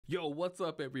Yo, what's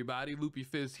up everybody? Loopy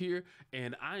Fist here,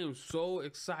 and I am so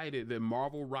excited that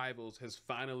Marvel Rivals has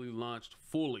finally launched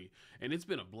fully, and it's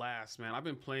been a blast, man. I've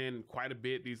been playing quite a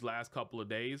bit these last couple of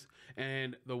days,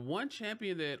 and the one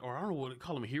champion that, or I don't know what to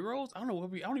call them, heroes? I don't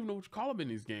even know what you call them in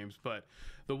these games, but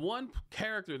the one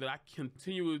character that I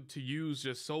continue to use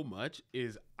just so much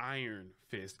is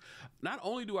IronFist. Not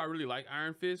only do I really like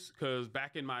IronFist, because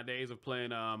back in my days of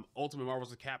playing Ultimate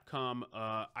Marvels of Capcom,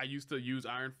 I used to use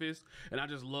IronFist, and I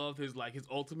just loved his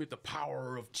ultimate, the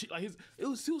power of it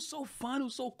was so fun, it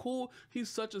was so cool. He's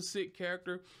such a sick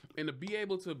character, and to be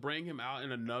able to bring him out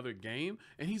in another game,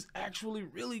 and he's actually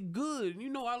really good. And you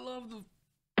know, I love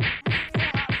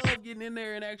getting in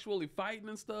there and actually fighting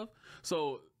and stuff.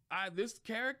 So this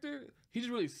character, he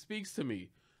just really speaks to me.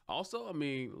 Also, I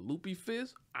mean, Loopy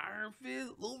Fist, IronFist,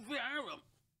 Loopy,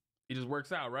 it just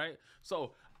works out, right?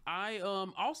 So I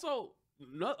also,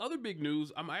 other big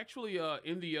news, I'm actually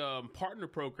in the partner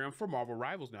program for Marvel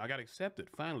Rivals now. I got accepted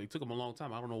finally. It took them a long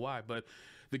time, I don't know why, but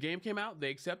the game came out, they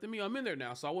accepted me, I'm in there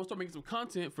now. So I want to start making some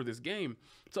content for this game.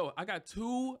 So I got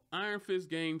 2 IronFist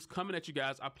games coming at you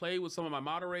guys. I played with some of my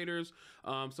moderators.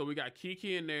 So we got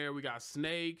Kiki in there, we got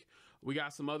Snake, we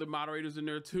got some other moderators in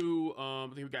there too. I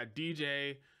think we got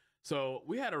DJ. So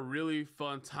we had a really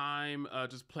fun time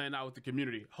just playing out with the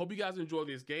community. Hope you guys enjoy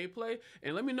this gameplay,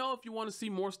 and let me know if you want to see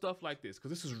more stuff like this,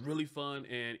 because this is really fun.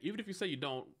 And even if you say you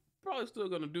don't, probably still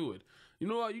gonna do it. You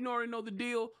know what? You already know the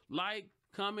deal. Like,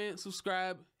 comment,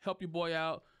 subscribe, help your boy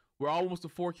out. We're almost to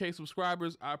 4K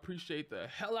subscribers. I appreciate the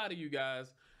hell out of you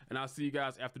guys, and I'll see you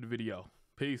guys after the video.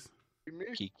 Peace.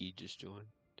 Kiki just joined.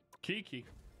 Kiki.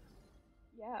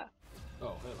 Yeah.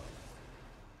 Oh, hello.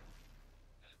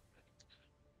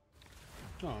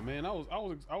 Oh man, I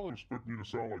was expecting you to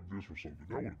sound like this or something.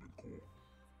 That would have been cool.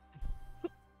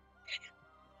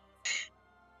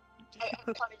 I can't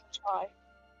even try.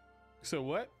 So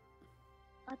what?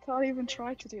 I can't even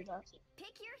try to do that.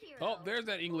 Pick your hero. Oh, there's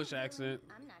that English accent.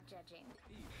 I'm not judging.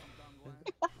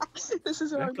 This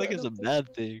is what I I'm feel like it's a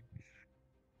bad thing.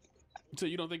 So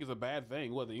you don't think it's a bad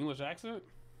thing? What, the English accent?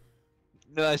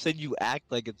 No, I said you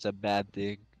act like it's a bad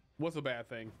thing. What's a bad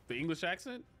thing? The English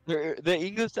accent? The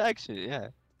English accent, yeah.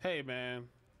 Hey man,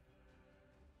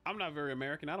 I'm not very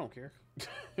American. I don't care.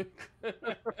 The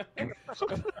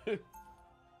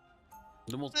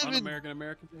most un-American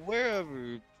American.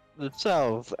 Wherever, the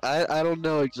South. I don't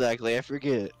know exactly. I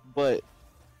forget, but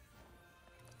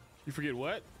You forget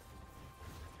what?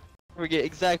 I forget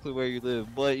exactly where you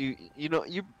live. But you know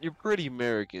you're pretty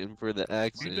American for the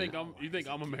accent. You think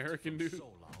I'm American, dude?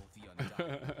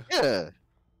 Yeah.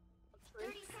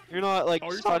 You're not like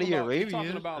Saudi Arabian. You're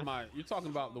talking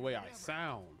about the way I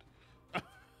sound.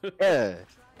 Yeah.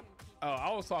 Oh, I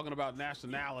was talking about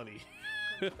nationality.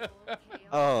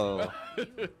 Oh.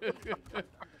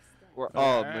 We're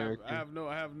all American. I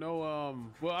have no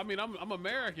well, I mean I'm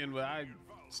American, but I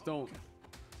just don't,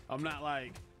 I'm not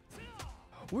like,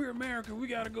 we're American, we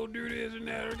gotta go do this and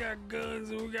that, we got guns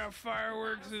and we got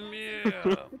fireworks and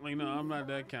yeah. Like, no, I'm not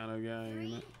that kind of guy, you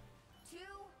know. 2,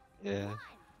 Yeah. 1.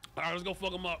 Alright, let's go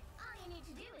fuck them up. All you need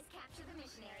to do is capture the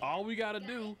missionary. All we gotta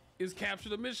do is capture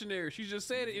the missionary. She just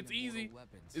said it. It's easy.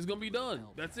 It's gonna be done.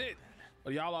 That's it.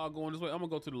 But y'all all going this way. I'm gonna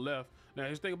go to the left. Now,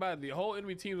 just think about it. The whole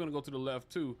enemy team's gonna go to the left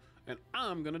too, and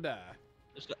I'm gonna die.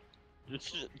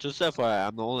 Just FYI,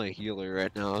 I'm the only healer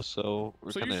right now, so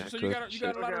we're So you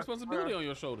got a lot of responsibility on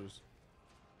your shoulders.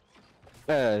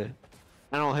 Yeah,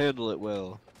 I don't handle it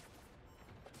well.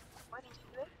 Why did you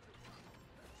do it?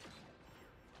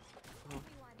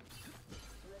 Everyone.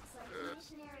 Looks like the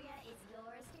mission area is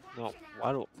yours to capture No, now.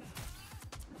 why don't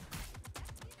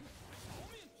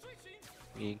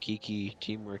me and Kiki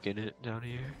teamwork in it down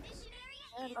here?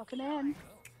 Yeah, locking in.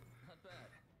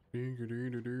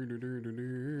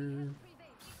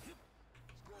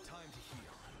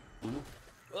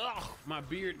 Ugh, my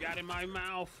beard got in my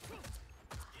mouth.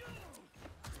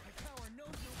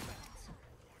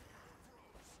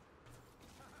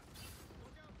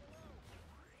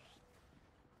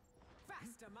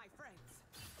 Faster, my friends.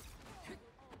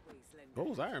 What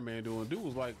was Iron Man doing? Dude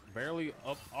was like barely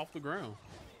up off the ground.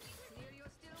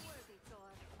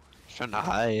 Just trying to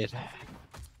hide.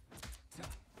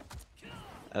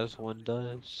 As one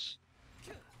does.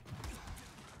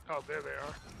 Oh, there they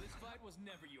are. This fight was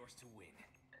never yours to win.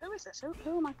 Who is this?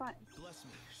 Who am I fighting? Bless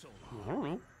me, soul. I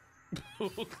don't know.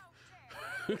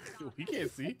 We can't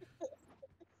see.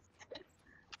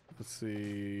 Let's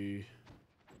see.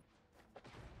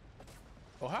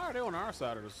 Oh, how are they on our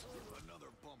side of this?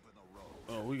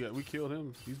 Oh, we killed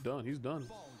him. He's done. He's done.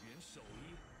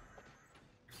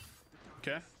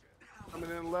 Okay.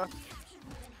 Coming in left.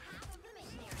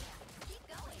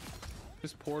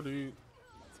 This poor dude.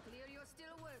 It's clear you're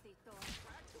still worthy, Thor.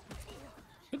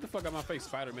 Get the fuck out of my face,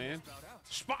 Spider-Man.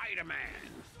 Spider-Man!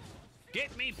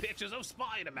 Get me pictures of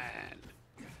Spider-Man!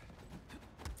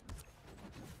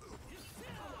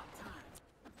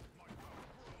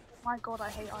 My god, I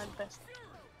hate IronFist.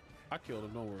 I killed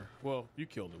him, don't worry. Well, you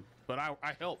killed him, but I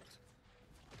helped.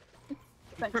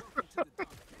 Thanks.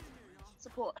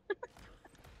 Support.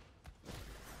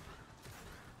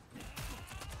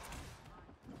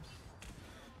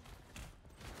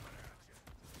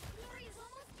 Glory is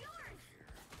almost yours.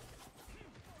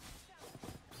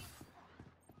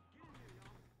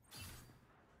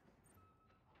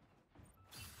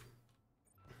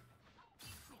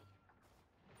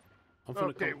 I'm finna,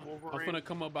 Okay, I'm Wolverine. finna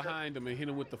come up behind him and hit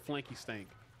him with the flanky stank.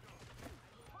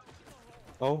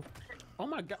 Oh, Oh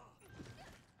my god.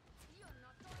 You're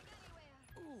not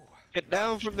going anywhere. get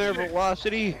down from there,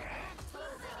 Velocity.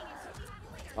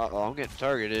 Uh-oh, I'm getting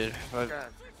targeted. God.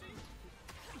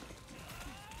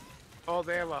 Oh,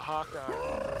 they have a Hawkeye.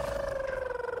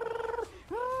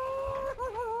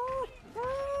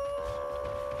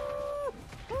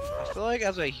 I feel like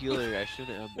as a healer, I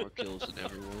shouldn't have more kills than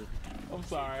everyone. I'm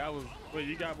sorry, wait,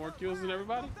 you got more kills than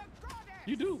everybody?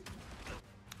 You do.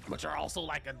 But you're also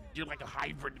like you're like a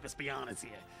hybrid, let's be honest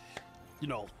here. You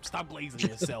know, stop glazing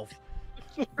yourself.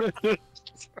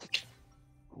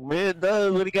 Man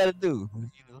does what he gotta do. You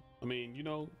know? I mean, you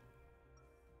know.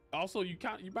 Also, you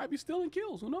might be stealing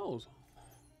kills. Who knows?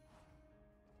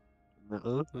 I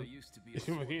used to be a You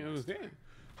sword can't master. understand.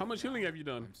 How much healing have you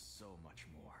done? I'm so much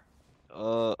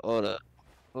more. Hold up.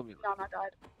 Let me. No, I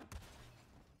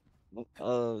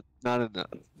died. Not enough.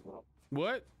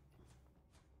 What?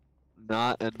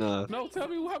 Not enough. No, tell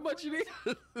me how much you need.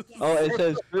 Oh, it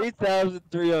says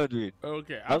 3,300.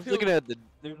 Okay, I was looking at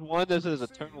there's one that says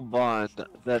Eternal Bond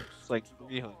that's like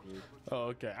 300. Oh,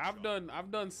 okay. I've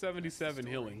done 77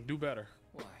 healing. Do better.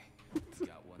 Why? He's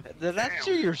got one. Then that's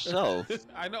to yourself.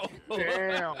 I know.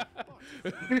 Damn.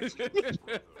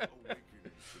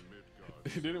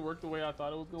 It didn't work the way I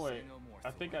thought it was going. Say no more, I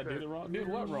think I did it wrong. Dude,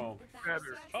 what wrong?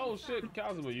 Better. Oh shit,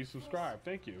 Kazuma, you subscribed.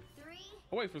 Thank you. 3.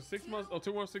 Oh wait, for 6 months? Oh,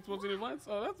 2 more 6 months in advance?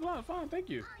 Oh, that's fine. Fine, thank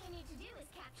you. All you need to do is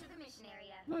capture the mission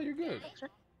area. No, you're good.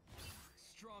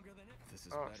 Stronger than it. This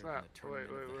is Oh, better snap. than the tournament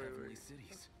Wait, of the wait, heavenly wait.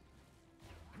 cities.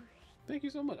 Thank you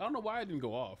so much. I don't know why it didn't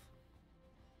go off.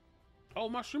 Oh,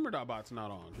 my streamer dot bot's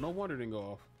not on. No wonder it didn't go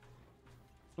off.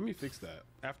 Let me fix that.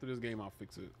 After this game, I'll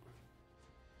fix it.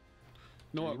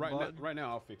 You know what? Right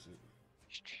now, I'll fix it.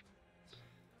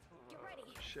 Get ready.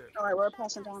 Shit. Alright, we're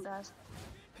passing down, guys.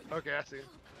 Okay, I see.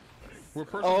 We're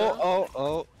person Oh, down?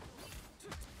 oh.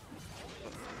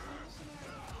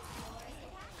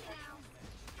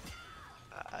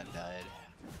 I died.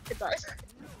 It dies.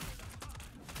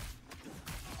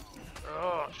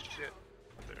 Oh shit.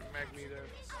 They're Magneto.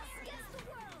 Against the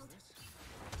world.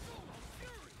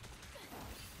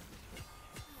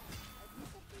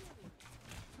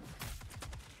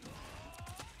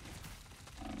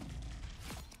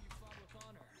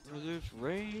 Where there's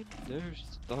rain, there's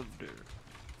thunder.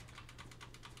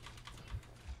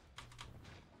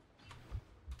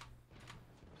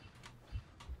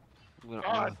 I'm gonna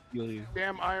God. heal you.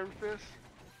 Damn Iron Fist.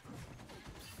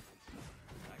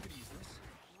 I could use this.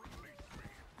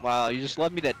 Wow, you just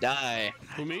let me to die.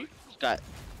 Who, me? Got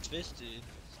fisted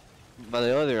by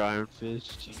the other Iron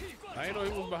Fist. I didn't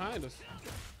know he was behind us.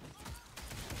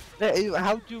 Hey,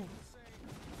 how'd you?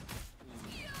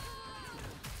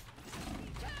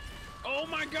 Oh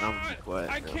my I'm god! quiet,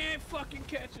 I bro. can't fucking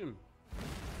catch him.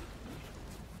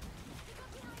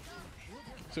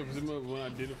 So when I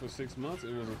did it for 6 months,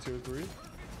 it was a tier 3.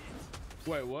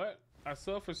 Wait, what? I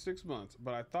subbed for 6 months,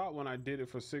 but I thought when I did it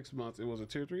for 6 months, it was a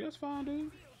tier 3. That's fine,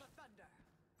 dude.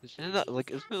 Isn't that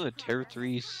like isn't it a tier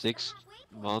 3 6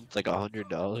 month like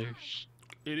 $100?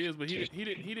 It is, but he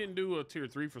didn't do a tier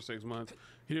 3 for 6 months.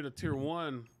 He did a tier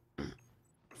 1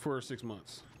 for 6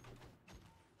 months.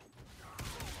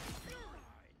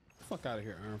 Fuck out of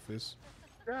here, Iron Fist.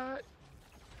 God.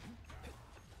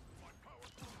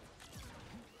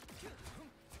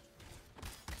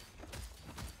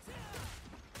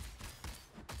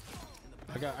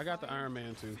 I got the Iron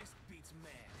Man too. Fist beats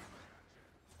man.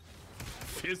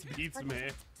 Fist beats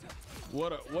man.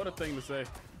 What a thing to say.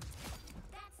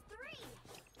 That's 3.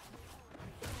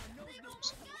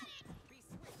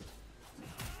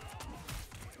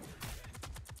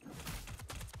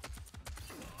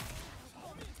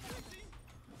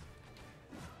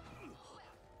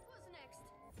 What's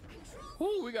next?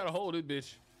 Whoo, we gotta hold it,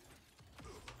 bitch.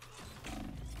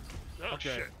 Oh,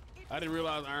 Okay. shit. I didn't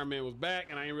realize Iron Man was back,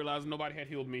 and I didn't realize nobody had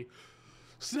healed me.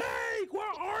 Snake, where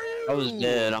are you? I was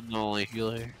dead. I'm the only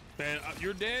healer. Man,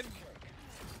 you're dead.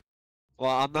 Well,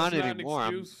 I'm not That's not an anymore.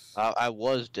 excuse. I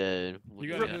was dead. You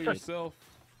gotta heal yourself.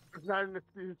 It's not an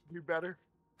excuse to do better.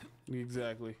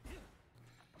 Exactly.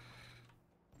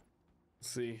 Let's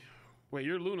see. Wait,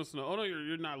 you're Luna Snow. Oh no,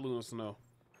 you're not Luna Snow.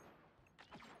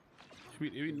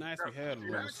 It'd be nice if we had a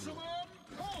Luna Snow.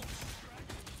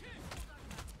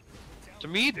 To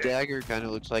me, Dagger kind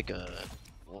of looks like a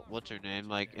what's her name,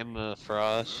 like Emma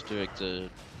Frost, or like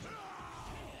the.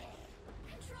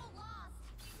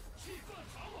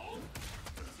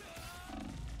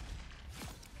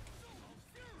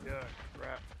 Yeah,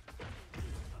 crap.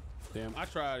 Damn, I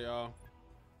tried, y'all.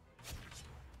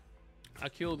 I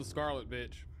killed the Scarlet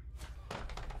bitch.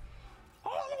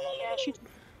 Yeah, she's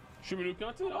Should we do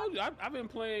content? Oh, I've been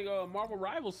playing Marvel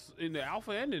Rivals in the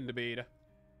alpha and in the beta.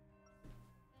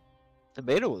 The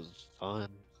beta was fun.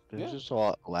 It was Yeah. just a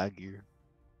lot laggier.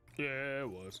 Yeah, it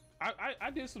was. I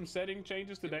did some setting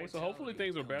changes today, so hopefully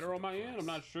things are better on my end. I'm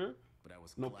not sure. But I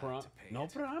was No glad to pay no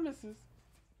it. promises.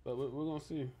 But we're gonna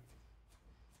see.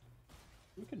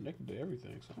 We're connected to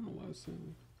everything, so I don't know why it's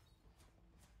saying.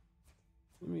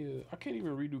 Let me. I can't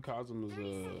even redo Cosmos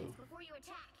 30 seconds before you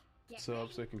attack. Get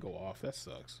subs. They can go off. That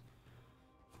sucks.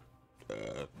 Try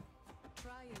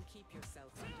and keep yourself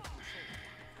under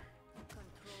control.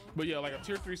 But yeah, like a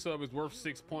tier 3 sub is worth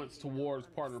 6 points towards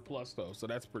Partner Plus though, so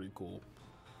that's pretty cool.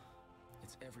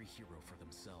 It's every hero for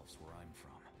themselves where I'm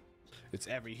from. It's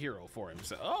every hero for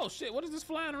himself. Oh shit! What is this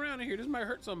flying around in here? This might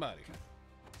hurt somebody.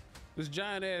 This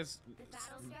giant ass The battle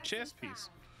starts chess in piece.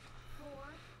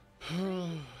 5, 4,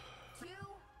 3, 2,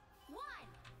 1.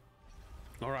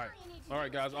 All right, all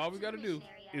right, guys. All we gotta do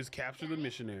is capture the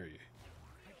mission area.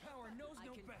 My power knows I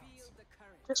no can bounds. feel the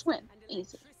current just win. and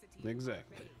Easy. electricity.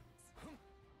 Exactly.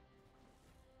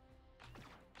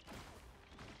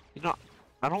 You know,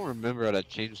 I don't remember how to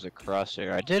change the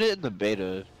crosshair. I did it in the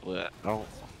beta, but I don't.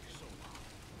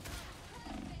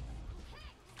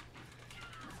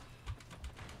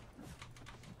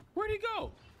 Where'd he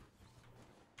go?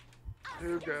 Here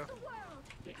you go.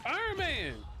 Iron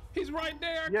Man. He's right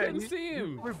there. I Yeah, couldn't see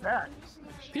him. We're back.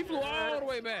 He flew all the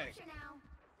way back.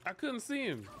 I couldn't see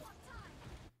him.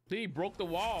 He broke the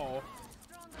wall.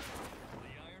 The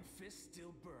Iron Fist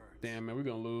still burns. Damn man, we're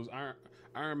gonna lose.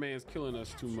 Iron Man's killing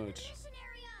us too much.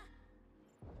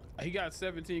 He got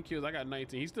 17 kills. I got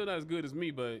 19. He's still not as good as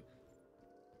me, but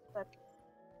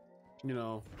you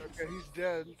know. Okay, he's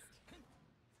dead.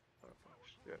 Oh,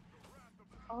 shit.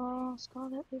 Oh,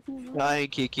 Scarlet, leave me alone. Dying,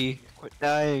 Kiki. Quit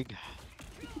dying.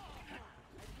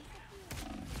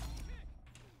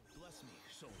 Bless me,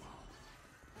 so long.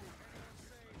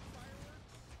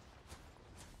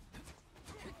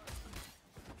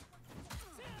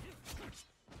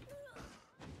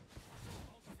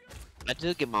 I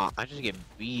just get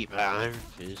beat by Iron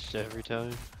Fist every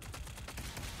time.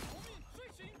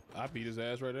 I beat his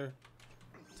ass right there.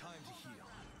 Time to heal.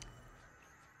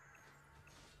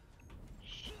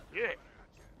 Yeah.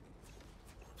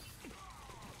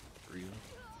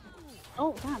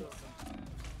 Oh, damn.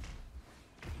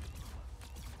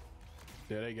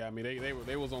 Yeah, they got me.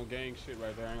 They was on gang shit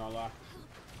right there. I ain't gonna lie.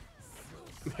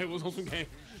 They was on some gang.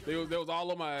 They was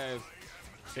all on my ass.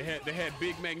 They had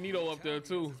Big Magneto up there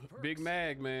too. Big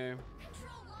Mag, man.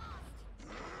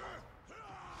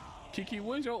 Kiki,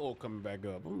 when's your ult coming back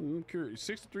up? I'm curious.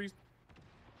 63.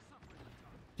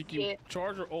 Kiki, Yeah.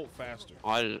 charge or ult faster?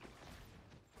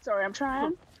 Sorry, I'm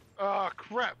trying. Oh,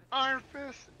 crap. Iron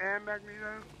Fist and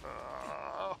Magneto.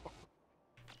 Oh.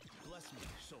 Bless me,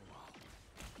 so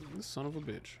long. This son of a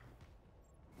bitch.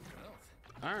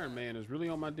 Iron Man is really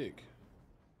on my dick.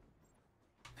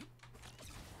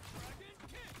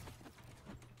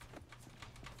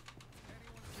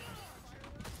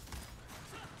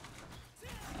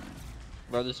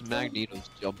 Bro, this Magneto's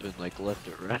jumping like left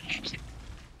or right.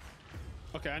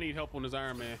 Okay, I need help on this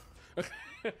Iron Man.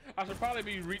 I should probably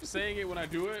be saying it when I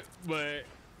do it, but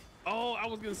oh, I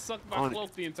was getting sucked by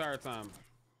cloak the entire time.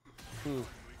 Damn.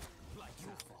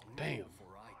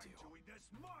 Before I do.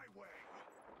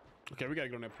 Okay, we gotta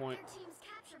get on that point. Your team's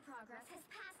capture progress has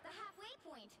passed the halfway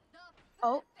point.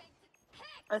 Oh.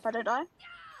 If I don't die?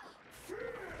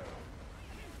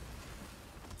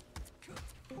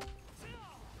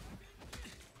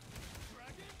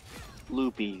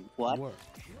 Loopy, what? What?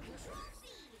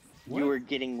 You were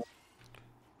getting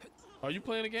Are you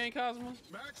playing the game, Cosmo?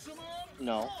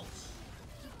 no.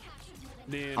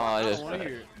 Then Oh, I it don't is want to right.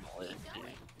 hear it.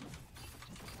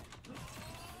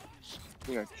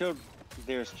 There are children.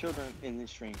 There's children in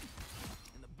this stream.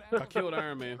 I killed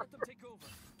Iron Man. Let them take over.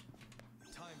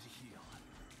 Time to heal.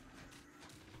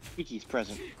 Kiki's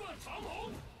present.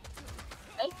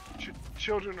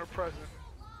 Children are present.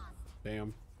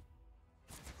 Damn.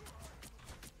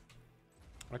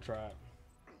 I tried.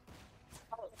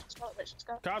 Let's just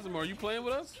go. Cosmo, are you playing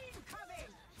with us?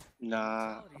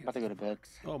 Nah, I'm about to go to bed.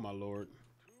 Oh my lord.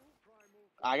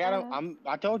 I gotta.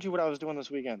 I told you what I was doing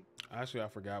this weekend. Actually, I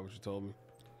forgot what you told me.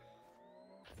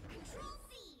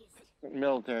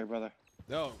 Military, brother.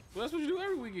 No, that's what you do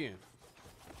every weekend.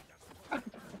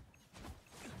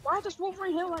 Why does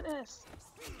Wolverine heal like this?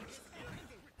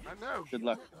 I know. Good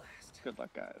luck. Good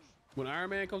luck, guys. When Iron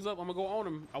Man comes up, I'm gonna go on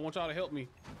him. I want y'all to help me.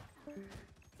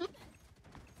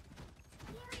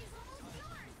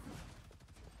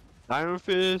 Iron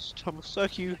Fist, I'm gonna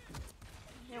suck you.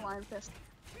 Yeah, Iron Fist.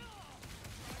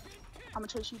 I'm gonna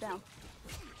chase you down.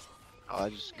 Oh, I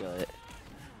just got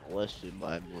molested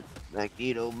by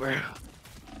Magneto, bro.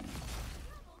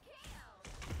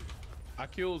 I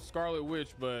killed Scarlet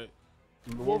Witch, but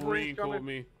Wolverine Wolverine's killed coming.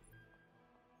 me.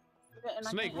 And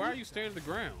I Snake, can't- why are you staring at the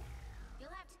ground? You'll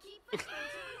have to keep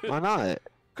pushing. Why not?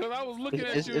 Cause I was looking at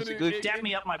It's- you. it's and a good- Dap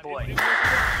me up, my boy. Yo,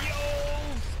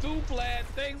 Stuplat,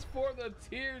 thanks for the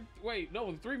tier. Wait,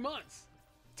 no, 3 months.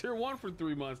 Tier 1 for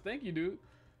 3 months. Thank you, dude.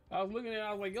 I was looking at it,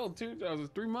 I was like, yo, I was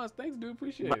 3 months. Thanks, dude.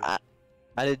 Appreciate it.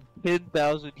 I did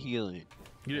 10,000 healing.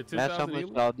 You did That's how 10,000 much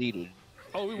healing? y'all needed.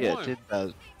 Oh, we Yeah, won.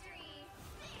 10,000.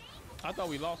 I thought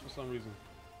we lost for some reason.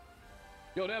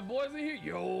 Yo, that boy's in here.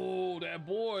 Yo, that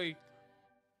boy.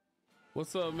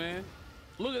 What's up, man?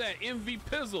 Look at that MV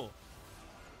Pizzle.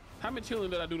 How much healing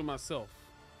did I do to myself?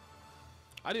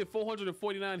 I did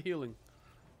 449 healing.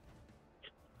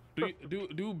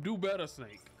 Do better,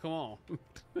 Snake. Come on.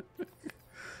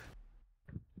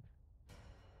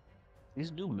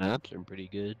 These new maps are pretty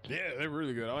good. Yeah, they're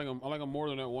really good. I like them more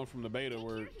than that one from the beta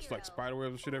where it's like spider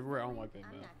webs and shit everywhere. I don't like that,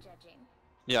 I'm man. not judging.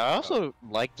 Yeah, I also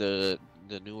like the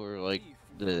newer like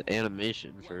the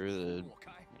animation for the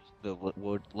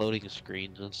loading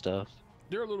screens and stuff.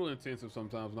 They're a little intensive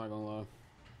sometimes, not gonna lie.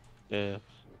 Yeah.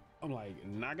 I'm like,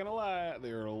 not gonna lie,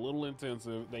 they're a little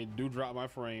intensive. They do drop my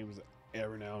frames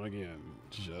every now and again.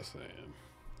 Just saying.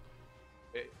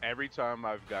 Every time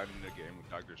I've gotten in a game with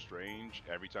Doctor Strange,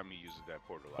 every time he uses that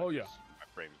portal, Oh, yeah. my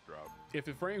frames drop. If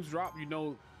the frames drop, you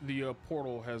know the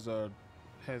portal has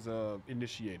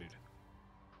initiated.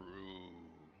 True.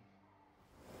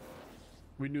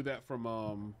 We knew that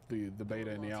from the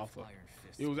beta and the alpha.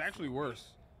 It was actually worse.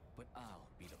 But I'll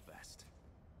be the best.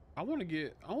 I want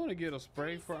to get a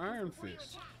spray for Iron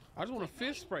Fist. I just want a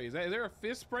fist spray. Is there a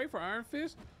fist spray for Iron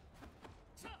Fist?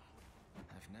 I've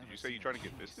never You say you're seen trying a to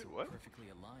get human fisted? so What? perfectly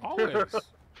aligned. Always.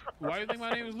 Why do you think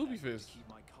my name is Loopy Fist? Keep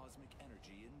my cosmic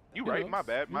energy in You You right? know, My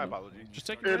bad. My you know. apologies. Just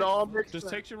take It your all rings. makes Just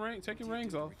sense. take your rings off.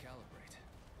 recalibrate.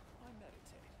 I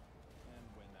meditate. And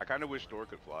when I kind of wish Thor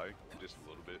could fly just a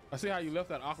little bit. I see how you left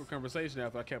that awkward conversation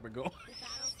after I kept it going.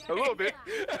 A little bit.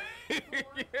 Yeah,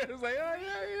 it's like, oh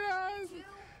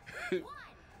yeah.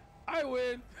 I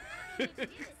win. Capture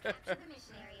the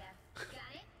mission area. Got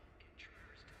it?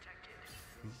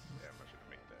 Damn, I should have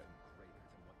made that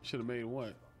Should have made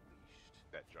what?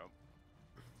 jump.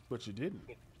 But you didn't.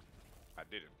 I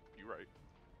didn't. You're right.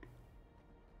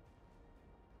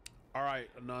 All right,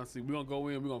 Anansi, we're gonna go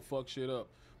in. We're gonna fuck shit up,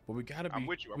 but we gotta be. I'm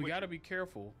with you, I'm we with gotta you. be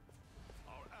careful.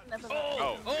 Never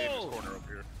Oh, Oh! Davis corner up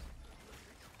here.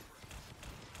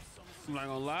 I'm not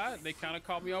gonna lie, they kind of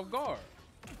caught me off guard.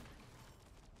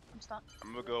 I'm stuck.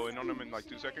 I'm gonna go in on him in like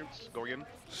 2 seconds. Go again.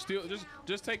 Still,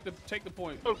 just take the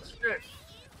point. Oh shit!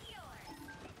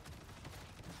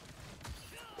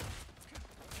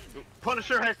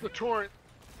 Punisher has the torrent.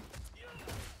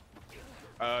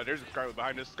 There's a Scarlet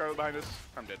behind us. Scarlet behind us.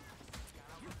 I'm dead.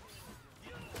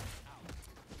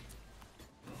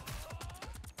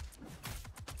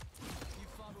 you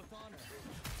fought with honor.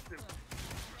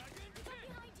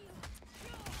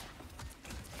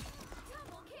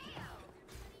 Double KO.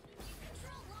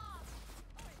 Control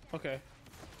lost. Okay.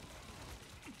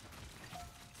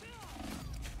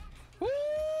 Woo!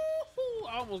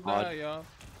 I almost Odd. died, y'all.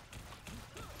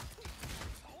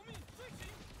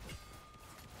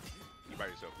 You by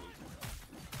yourself, Luke.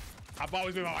 I've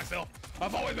always been by myself.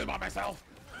 I've always been by myself.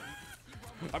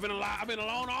 I've been alive. I've been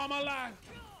alone all my life.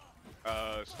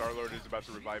 Star-Lord is about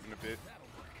to revive in a bit.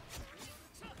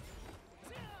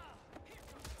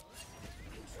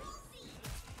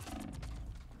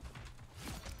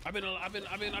 I've been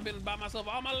by myself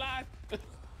all my life.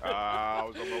 I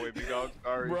was on my way, big dog.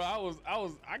 Sorry. Bro,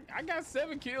 I got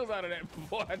 7 kills out of that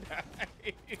before I died.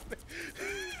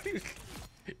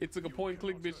 It took a point and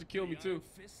click bitch to kill me too.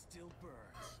 Fist still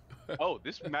burns. Oh,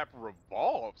 this map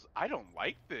revolves. I don't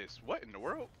like this. What in the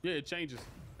world? Yeah, it changes.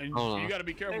 And Hold you on. gotta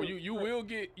be careful. You will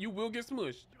get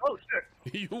smushed. Oh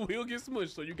shit! You will get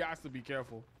smushed, so you guys to be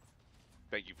careful.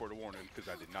 Thank you for the warning, because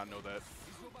I did not know that.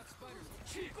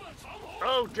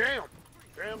 Oh damn!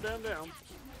 Damn.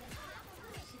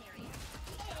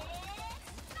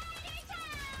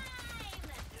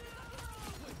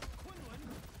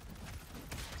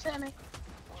 Sammy.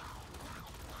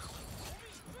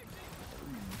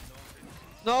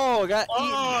 No, I got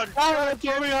Oh, eaten. Oh,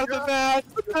 get me out the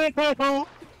back.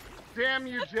 Damn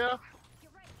you, Jeff.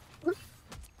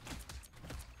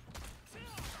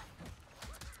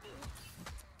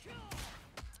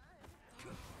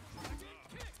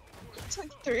 It's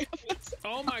like 3 of us.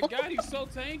 Oh my god, he's so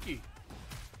tanky.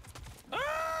 Ah!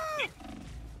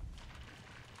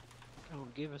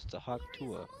 Don't give us the hot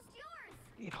tour.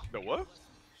 The what?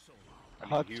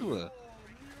 Hot tour.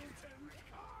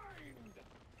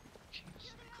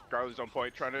 Scarlet's on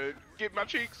point, trying to get my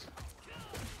cheeks.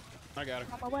 I got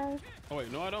her. On my way. Oh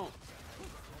wait, no I don't.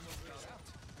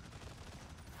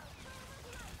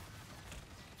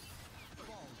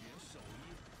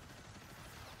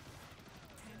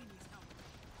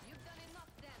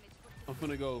 I'm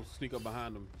gonna go sneak up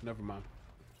behind him. Never mind.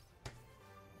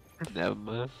 Never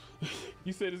mind.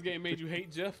 You said this game made you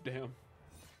hate Jeff, damn.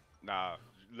 Nah,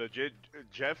 legit.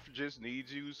 Jeff just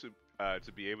needs you to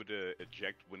be able to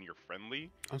eject when you're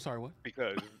friendly, I'm sorry, what?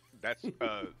 because that's when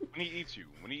he eats you.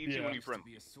 When he eats you when you're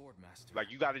friendly, like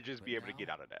you got to just be able to get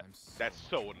out of that. That's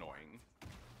so annoying.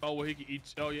 Oh well, he can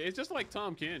eat. Oh yeah, it's just like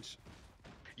Tom Kench.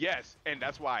 Yes, and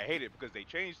that's why I hate it, because they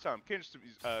changed Tom Kench to be,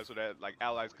 so that like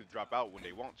allies could drop out when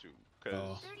they want to, because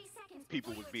Oh.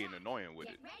 people was being annoying with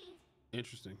it.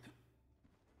 Interesting.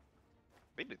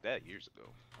 They did that years ago.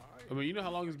 I mean, you know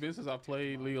how long it's been since I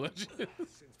played League of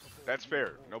Legends? That's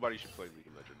fair. Nobody should play League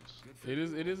of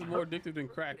Legends. It is more addictive than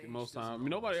crack most times. I mean,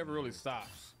 nobody ever really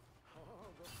stops.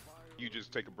 You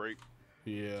just take a break.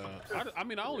 Yeah. I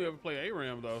mean, I only ever play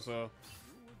ARAM though, so.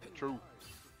 True.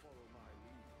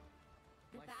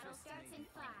 The battle starts in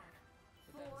 5,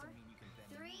 4,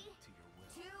 3,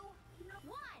 2,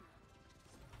 1.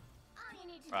 All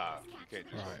you need to do is You capture can't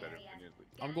the just Alright. let that area.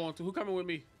 infinitely. I'm going to. Who coming with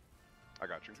me? I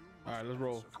got you. All right, let's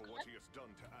roll.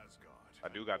 I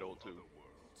do got ult too.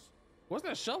 What's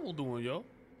that shovel doing, yo?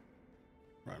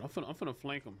 Right, I'm finna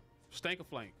flank him. Stank a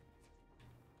flank.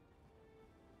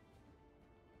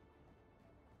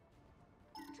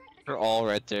 They're all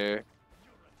right there.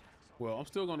 Well, I'm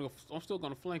still gonna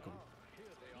flank him.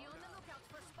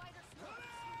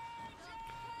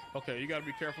 Okay, you gotta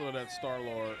be careful of that Star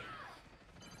Lord. Looks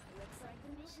like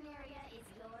the mission area is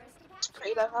yours to capture.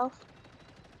 Pretty low health.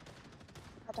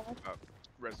 I died.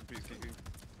 Rest in peace, Kiki.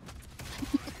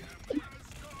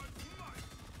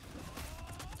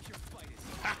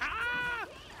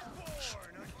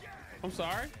 I'm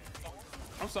sorry.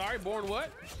 I'm sorry. Born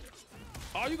what?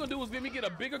 All you gonna do is let me get a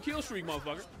bigger kill streak,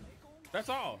 motherfucker. That's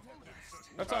all.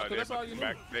 That's all. 'Cause that's all you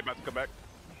do. They about to come back.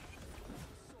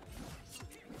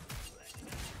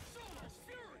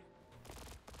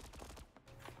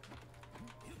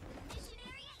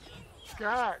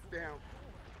 God damn.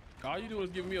 All you do is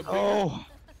give me a bigger Oh,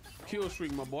 kill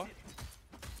streak, my boy.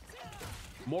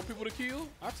 More people to kill,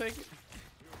 I'll take it.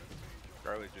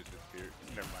 Scarlet just disappeared.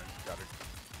 Never mind. Got her.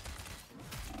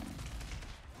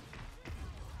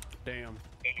 Damn.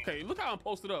 Okay, look how I'm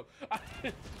posted up.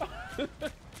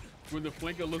 When the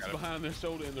flanker looks behind their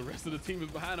shoulder and the rest of the team is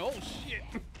behind. Oh shit!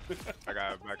 I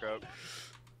got it back up.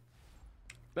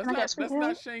 That's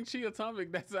not Shang-Chi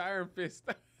Atomic. That's Iron Fist.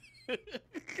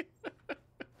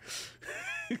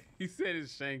 He said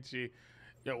it's Shang-Chi.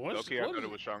 Yo, Okay, I thought it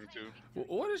was Shang too.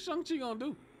 what is Shang-Chi gonna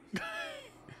do?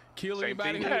 Kill Same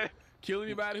anybody? thing. Kill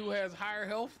anybody who has higher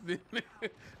health than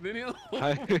him?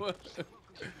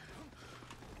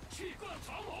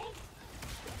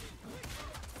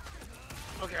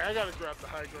 Okay, I gotta grab the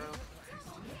high ground.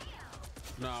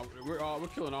 Nah, we're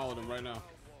killing all of them right now.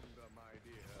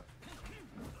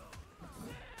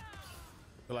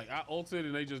 Like I ulted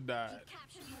and they just died. You've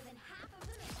captured more than half of the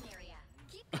mission area.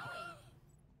 Keep going.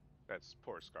 That's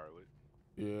poor Scarlet.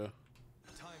 Yeah,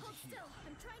 Hold still.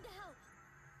 I'm trying to help.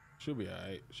 she'll be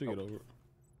alright. She'll get over it.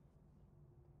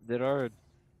 did our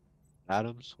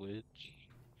Adam switch?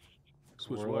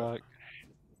 Switch Warlock? what?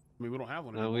 I mean, we don't have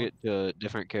one No, anymore. we get to a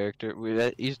different character.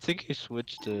 You think he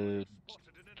switched to?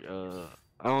 I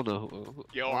don't know.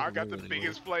 Yo, I got the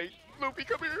biggest flank. Loopy,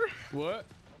 come here. What?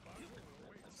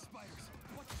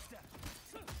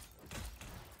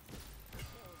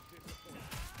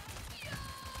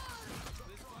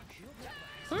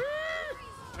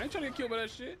 I ain't trying to get killed by that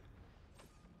shit.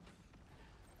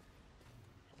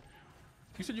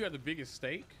 You said you had the biggest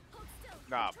steak?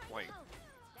 Nah, flank.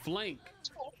 Flank.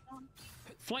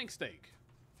 Flank steak.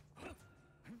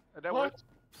 That works.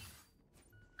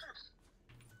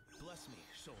 Bless me,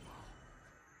 Shola.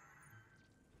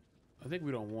 I think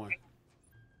we don't want.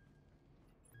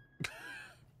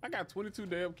 I got 22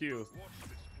 damn kills.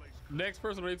 Next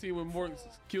person on their team with more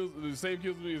kills, the same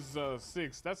kills as me is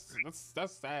 6.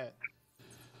 That's sad.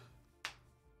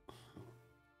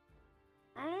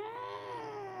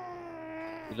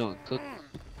 You don't cook.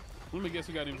 Let me guess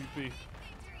who got MVP.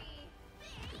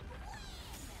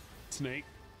 Snake,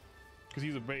 because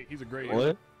he's a great.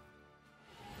 What?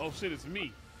 Oh shit, it's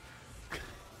me.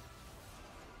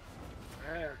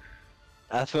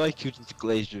 I feel like you just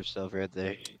glazed yourself right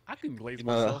there. I can glaze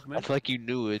myself, man. I feel like you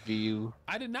knew it'd be you.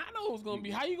 I did not know it was gonna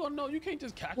be. How you gonna know? You can't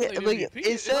just calculate Yeah, like, MVP.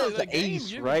 it says the game ace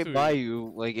gives it right to by you.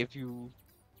 you. Like if you,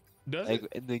 Does like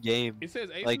it? in the game. It says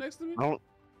ace like, next to me. I don't.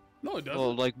 No, it doesn't.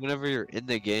 Well, like whenever you're in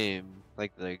the game,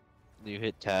 like you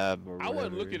hit tab or I whatever.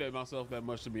 wasn't looking at myself that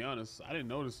much, to be honest. I didn't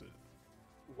notice it.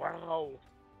 Wow.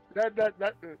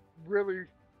 That really,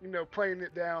 you know, playing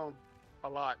it down a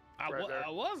lot. I there.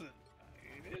 wasn't.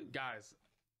 Guys,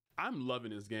 I'm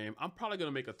loving this game. I'm probably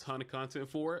gonna make a ton of content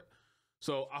for it.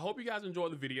 So I hope you guys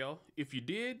enjoyed the video. If you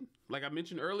did, like I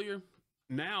mentioned earlier,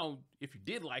 now if you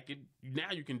did like it,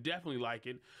 now you can definitely like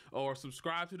it, or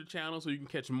subscribe to the channel so you can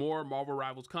catch more Marvel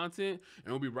Rivals content,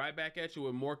 and we'll be right back at you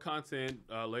with more content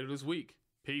later this week.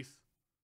 Peace.